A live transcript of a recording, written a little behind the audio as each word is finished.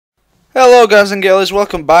Hello guys and girls,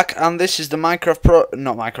 welcome back, and this is the not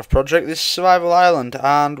Minecraft project, this is Survival Island,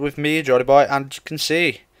 and with me, JordyBoy, and you can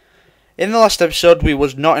see, in the last episode we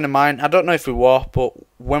was not in a mine. I don't know if we were, but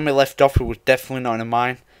when we left off we was definitely not in a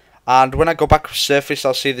mine, and when I go back to surface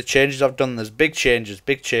I'll see the changes I've done. There's big changes,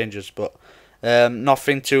 but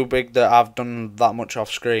nothing too big that I've done that much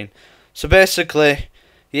off screen. So basically,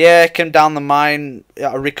 yeah, I came down the mine,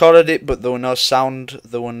 I recorded it, but there was no sound,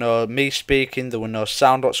 there was no me speaking, there was no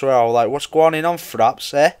sound whatsoever. I was like, what's going on,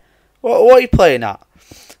 Fraps, eh? What are you playing at?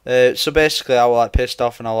 So basically, I was like pissed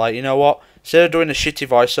off, and I was like, you know what? Instead of doing a shitty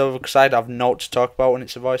voiceover, because I'd have notes to talk about when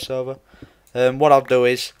it's a voiceover, what I'll do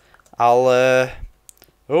is, I'll,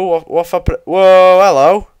 what if I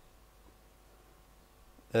whoa,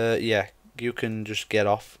 hello? Yeah, you can just get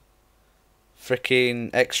off.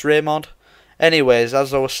 Freaking X-ray mod. Anyways,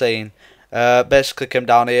 as I was saying, basically came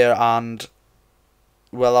down here and,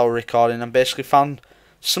 well, I was recording and basically found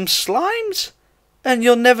some slimes. And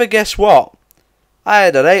you'll never guess what. I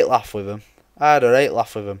had a right laugh with them.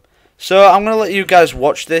 So I'm going to let you guys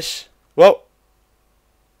watch this. Whoa.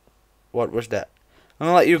 What was that? I'm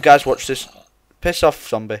going to let you guys watch this. Piss off,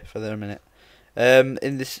 zombie, for a minute.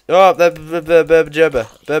 In this... Oh,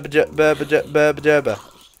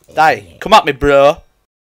 die. Come at me, bro.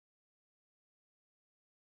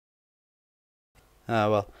 Ah,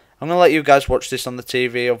 well, I'm going to let you guys watch this on the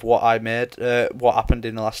TV of what I made, what happened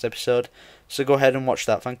in the last episode. So go ahead and watch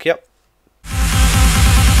that, thank you.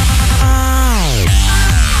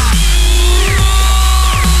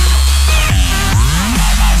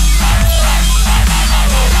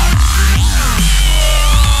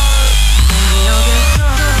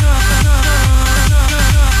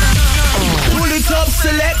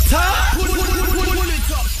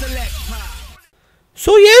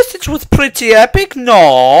 So yes, it was pretty epic,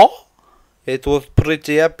 no? It was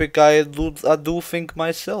pretty epic, I do think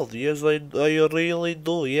myself. Yes, I really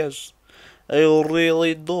do, yes. I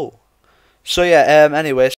really do. So yeah,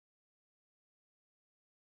 anyways.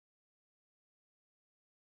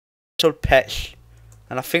 So pets.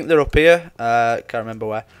 And I think they're up here, can't remember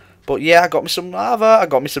where. But yeah, I got me some lava, I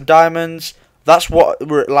got me some diamonds. That's what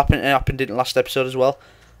happened in the last episode as well.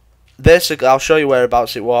 Basically, I'll show you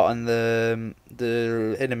whereabouts it was and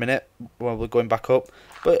in a minute when we're going back up.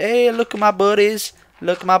 But hey, look at my buddies.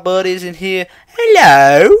 Look at my buddies in here.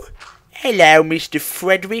 Hello. Hello, Mr.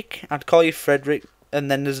 Frederick. I'd call you Frederick. And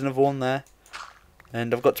then there's another one there.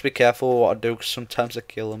 And I've got to be careful what I do because sometimes I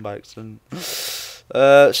kill them by accident.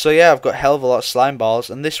 So yeah, I've got a hell of a lot of slime balls.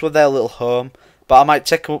 And this was their little home. But I might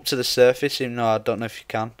take them up to the surface, even though I don't know if you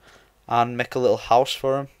can. And make a little house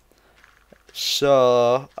for them.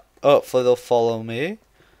 So hopefully they'll follow me.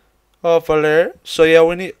 Hopefully. So yeah,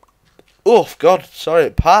 we need... Oh god, sorry,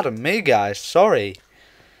 pardon me guys, sorry.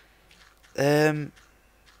 Why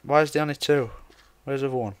is there only two? Where's the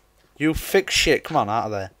other one? You fix shit, come on, out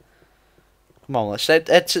of there. Come on, let's head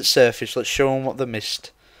to the surface, let's show them what they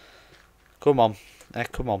missed. Come on,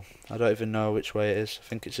 come on. I don't even know which way it is, I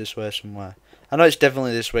think it's this way somewhere. I know it's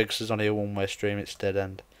definitely this way because there's only a one-way stream, it's dead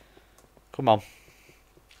end. Come on.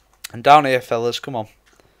 And down here, fellas, come on.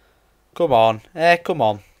 Come on, come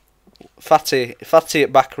on. Fatty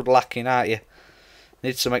at backward lacking, aren't you?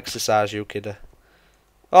 Need some exercise, you kidder.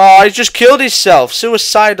 Oh, he just killed himself.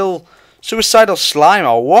 Suicidal slime,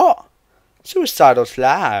 or what? Suicidal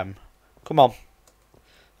slime. Come on.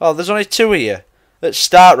 Oh, there's only two here. Let's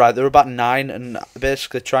start right. There were about 9, and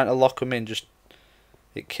basically trying to lock them in,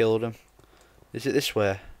 it killed them. Is it this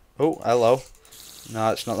way? Oh, hello.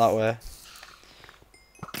 No, it's not that way.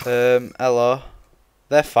 Hello.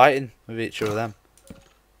 They're fighting with each other, them.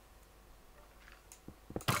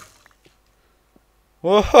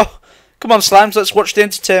 Whoa! Come on, slimes, let's watch the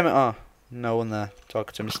entertainment. Oh, no one there.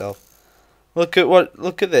 Talking to myself. Look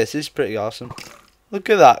at this. It's pretty awesome. Look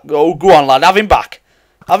at that. Oh, go on, lad. Have him back.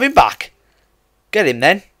 Have him back. Get him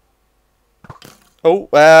then. Oh,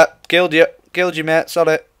 killed you, mate.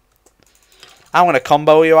 Sorry. I'm gonna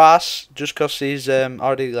combo your ass just cause he's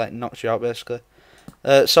already like knocked you out basically.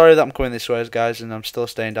 Sorry that I'm coming this way, guys, and I'm still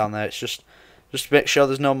staying down there. It's just to make sure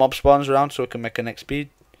there's no mob spawns around, so we can make an XP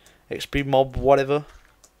mob, whatever.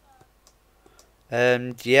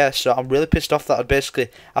 And yeah, so I'm really pissed off that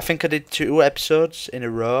I think I did 2 episodes in a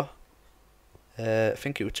row. I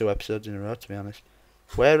think it was 2 episodes in a row, to be honest.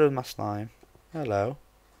 Where is my slime? Hello.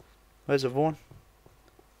 Where's the other one?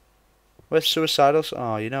 Where's Suicidal?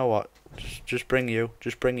 Oh, you know what? Just bring your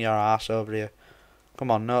ass over here. Come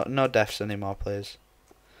on, no deaths anymore, please.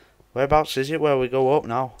 Whereabouts is it where we go up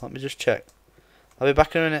now? Let me just check. I'll be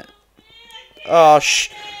back in a minute. Oh,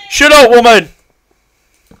 shut up, woman!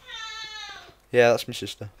 Yeah, that's my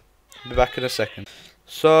sister. I'll be back in a second.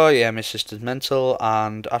 So yeah, my sister's mental,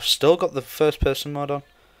 and I've still got the first person mode on.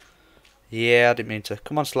 Yeah, I didn't mean to.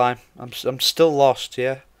 Come on, slime. I'm still lost.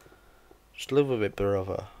 Yeah, just live with it,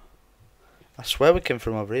 brother. I swear we came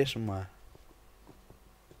from over here somewhere.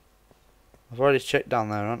 I've already checked down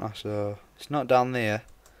there, haven't I? So it's not down there.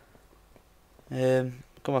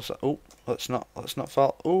 Come on. Oh, let's not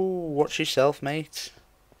fall. Oh, watch yourself, mate.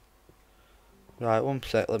 Right, 1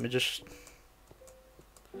 sec. Let me just.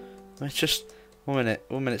 1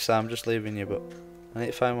 minute, Sam. I'm just leaving you, but I need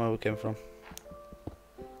to find where we came from.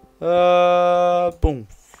 Boom.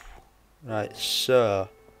 Right, so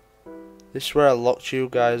this is where I locked you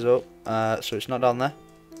guys up. So it's not down there.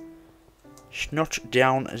 It's not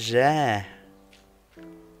down there.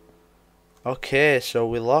 Okay, so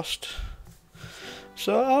we lost.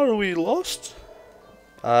 So how are we lost?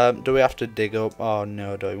 Do we have to dig up? Oh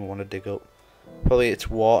no, I don't even want to dig up. Probably it's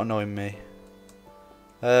water knowing me.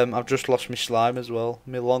 I've just lost my slime as well.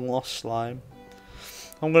 My long lost slime.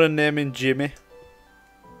 I'm gonna name him Jimmy.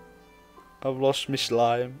 I've lost my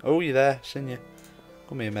slime. Oh, you there? Seen you.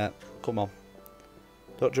 Come here, mate. Come on.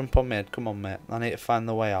 Don't jump on me. Come on, mate. I need to find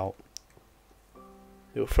the way out.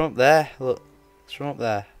 It was from up there. Look. It's from up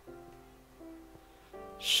there.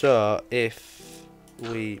 So, if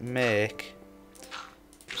we make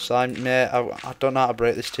slime, mate, I don't know how to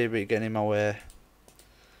break this to you, but you're getting in my way.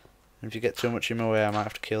 And if you get too much in my way, I might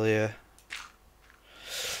have to kill you.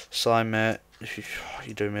 Slime, mate.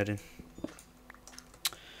 You're doing me in.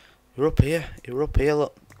 You're up here. You're up here.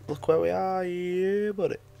 Look where we are. Yeah,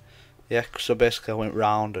 buddy. Yeah. So basically, I went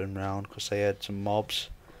round and round because I had some mobs,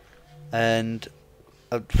 and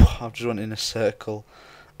I just went in a circle.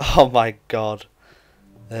 Oh my god.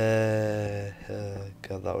 God,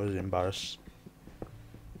 that was embarrassing.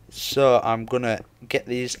 So I'm gonna get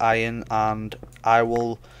these iron, and I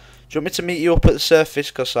will. Do you want me to meet you up at the surface?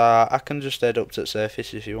 Because I can just head up to the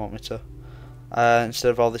surface if you want me to.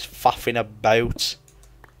 Instead of all this faffing about.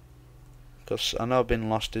 Because I know being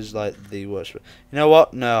lost is like the worst. You know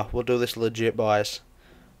what? No, we'll do this legit, boys.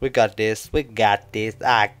 We got this. We got this.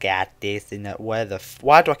 I got this. In that where the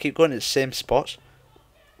why do I keep going to the same spots?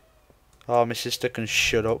 Oh, my sister can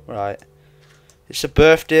shut up, right? It's her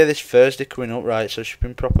birthday this Thursday coming up, right? So she's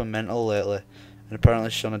been proper mental lately, and apparently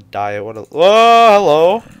she's on a diet. What? Oh,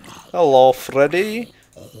 hello, hello, Freddy.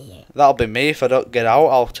 That'll be me if I don't get out.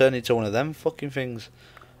 I'll turn into one of them fucking things.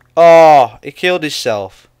 Oh, he killed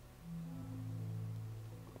himself.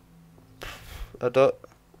 I don't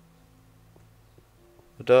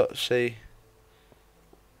see.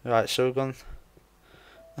 Right, so we're going.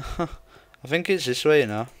 I think it's this way, you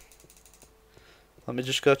know. Let me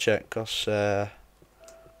just go check, cause I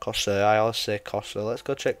always say Costa. Let's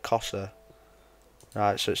go check Costa.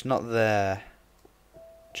 Right, so it's not there.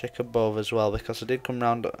 Check above as well, because I did come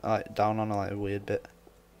round like down on like a weird bit.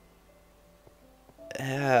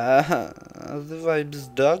 Yeah, the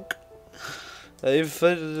vibes, dog.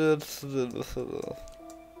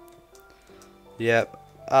 Yep,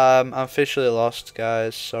 I'm officially lost,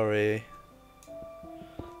 guys. Sorry.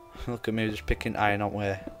 Look at me just picking iron up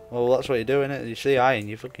where. Well, that's what you're doing, it. You see iron,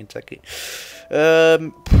 you fucking take it.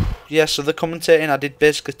 Yeah. So the commentating, I did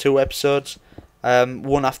basically 2 episodes,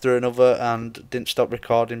 one after another, and didn't stop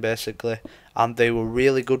recording basically. And they were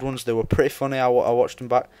really good ones. They were pretty funny. I watched them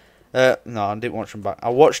back. No, I didn't watch them back. I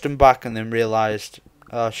watched them back and then realised,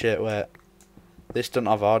 oh shit, wait, this doesn't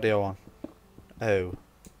have audio on. Oh,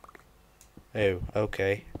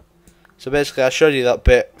 okay. So basically, I showed you that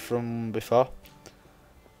bit from before.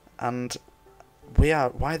 And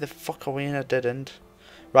why the fuck are we in a dead end?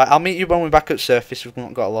 Right, I'll meet you when we're back at surface. We've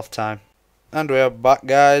not got a lot of time. And we are back,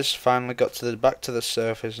 guys. Finally got to back to the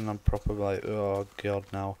surface, and I'm proper like, oh god,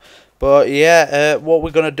 now. But yeah, what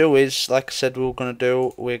we're gonna do is, like I said, we're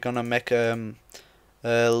gonna make a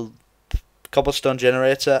cobblestone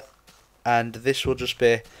generator, and this will just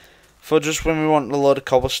be for just when we want a load of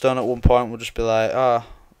cobblestone. At one point, we'll just be like, oh,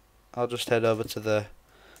 I'll just head over to the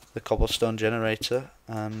cobblestone generator,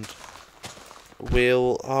 and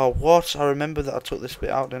we'll. Oh, what? I remember that I took this bit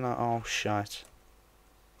out, didn't I? Oh, shite.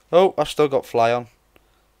 Oh, I've still got fly on.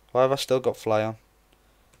 Why have I still got fly on?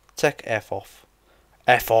 Take F off.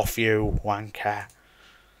 F off, you wanker.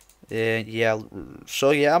 Yeah. So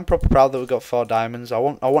yeah, I'm proper proud that we got 4 diamonds. I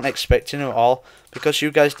wasn't expecting it at all, because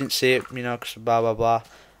you guys didn't see it, you know, because blah blah blah.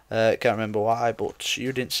 Can't remember why, but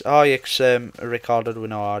you didn't. Oh yeah, because recorded with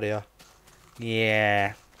no audio.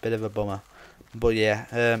 Yeah, bit of a bummer. But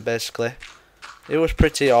yeah, basically, it was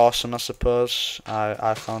pretty awesome, I suppose.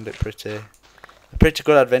 I found it pretty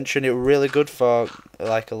good adventure, and it was really good for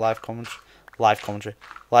like a live commentary,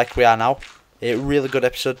 like we are now. A really good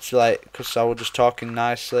episode, like, because I was just talking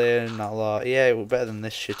nicely and not a lot. Yeah, it was better than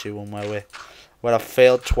this shitty one where I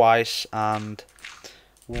failed twice and,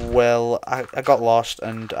 well, I got lost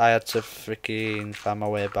and I had to freaking find my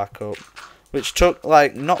way back up, which took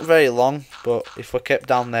like not very long. But if we kept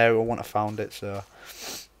down there, we wouldn't have found it. So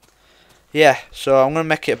yeah, so I'm gonna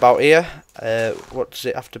make it about here. What does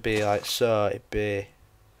it have to be like? So it'd be,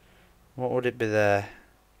 what would it be there?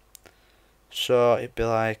 So it'd be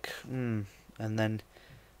like and then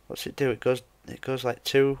what's it do? It goes like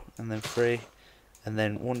 2 and then 3 and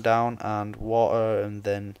then 1 down and water and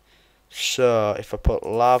then, so if I put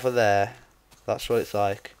lava there, that's what it's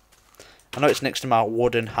like. I know it's next to my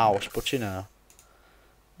wooden house, but you know,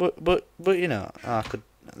 but you know,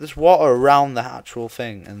 there's water around the actual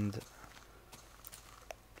thing, and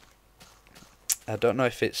I don't know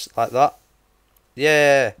if it's like that.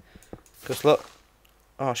 Yeah, because look,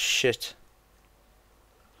 oh shit.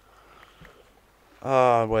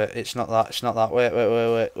 Oh wait, it's not that. It's not that.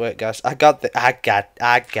 Wait, guys. I got this.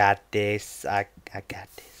 I got this.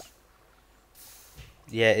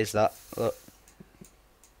 Yeah, it is that. Look.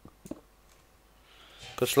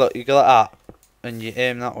 Cause look, you go like that, and you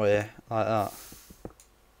aim that way, like that.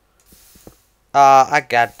 I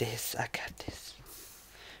got this. I got this.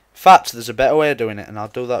 In fact, there's a better way of doing it, and I'll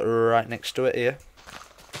do that right next to it here.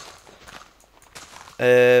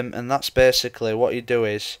 And that's basically what you do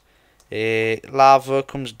is. Lava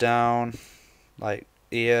comes down like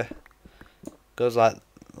here, goes like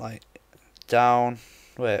down.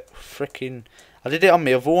 Wait, freaking! I did it on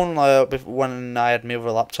my other one when I had my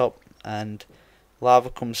other laptop, and lava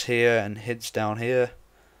comes here and hits down here,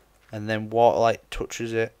 and then water like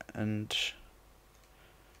touches it and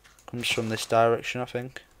comes from this direction. I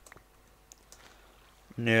think.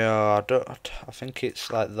 No, I don't. I think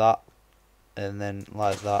it's like that, and then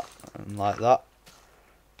like that, and like that.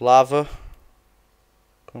 Lava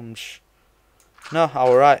comes. No, I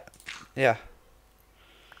was right. Yeah.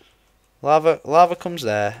 Lava comes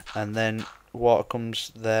there, and then water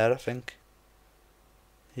comes there. I think.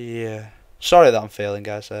 Yeah. Sorry that I'm failing,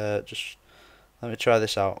 guys. Just let me try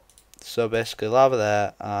this out. So basically, lava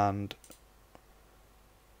there, and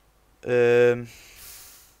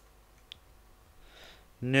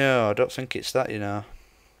no, I don't think it's that. You know.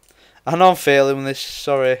 I know I'm failing with this.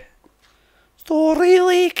 Sorry. Sorry,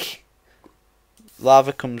 leak.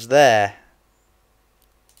 Lava comes there.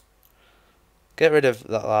 Get rid of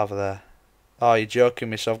that lava there. Oh, you're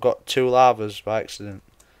joking me, so I've got 2 lavas by accident.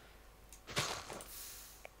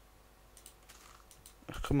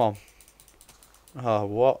 Come on. Oh,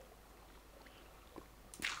 what?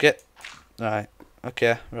 Get. Right.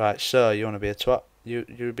 Okay, right, so you want to be a twat? You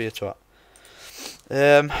be a twat.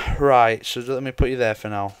 Right, so let me put you there for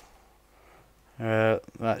now.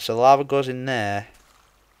 Right, so lava goes in there.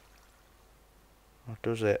 Or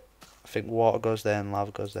does it? I think water goes there and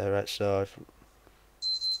lava goes there, right? So if...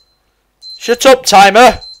 Shut up,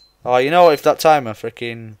 timer! Oh, you know what? If that timer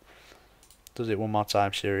freaking does it one more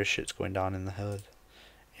time, serious shit's going down in the hood.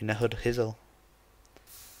 In the hood hizzle.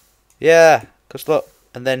 Yeah, cause look,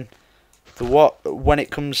 and then the when it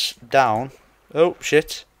comes down. Oh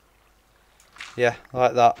shit! Yeah,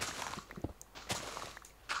 like that.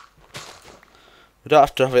 We don't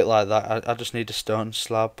have to have it like that. I just need a stone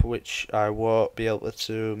slab, which I won't be able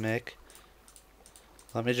to make.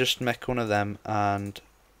 Let me just make one of them, and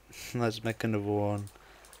let's make another one.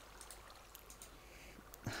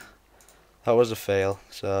 That was a fail,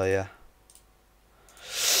 so yeah.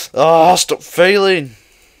 Oh, stop failing!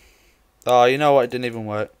 Oh, you know what? It didn't even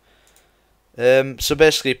work. So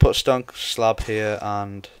basically, put a stone slab here,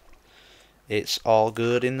 and it's all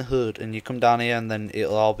good in the hood. And you come down here, and then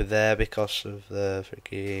it'll all be there because of the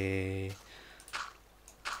freaking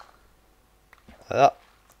like that.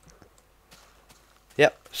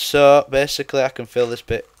 Yep. So basically, I can fill this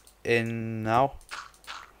bit in now.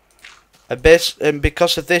 And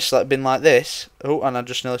because of this, like been like this. Oh, and I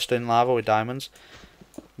just nearly stood in lava with diamonds.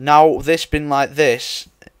 Now this been like this,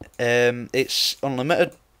 it's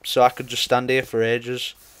unlimited, so I could just stand here for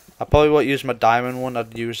ages. I probably won't use my diamond one.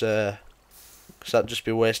 I'd use because that'd just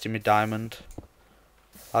be wasting my diamond.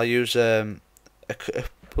 I'll use oh, I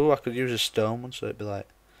could use a stone one, so it'd be like.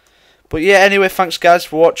 But yeah, anyway, thanks guys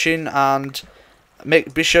for watching, and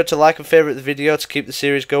be sure to like and favourite the video to keep the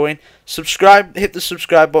series going. Subscribe, hit the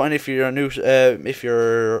subscribe button if you're a new, if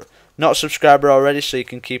you're not a subscriber already, so you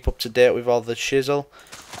can keep up to date with all the shizzle,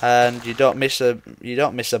 and you don't miss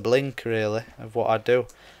a blink really of what I do.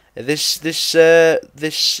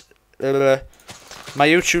 My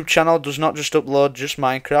YouTube channel does not just upload just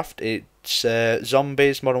Minecraft. It's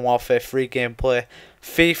zombies, Modern Warfare 3 gameplay,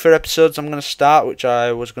 FIFA episodes I'm going to start, which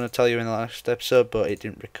I was going to tell you in the last episode, but it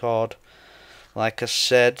didn't record. Like I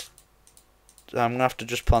said, I'm going to have to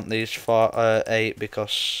just plant these for 8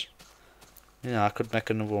 because, you know, I could make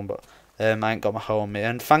another one, but I ain't got my hoe on me.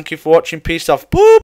 And thank you for watching. Peace off. Boop!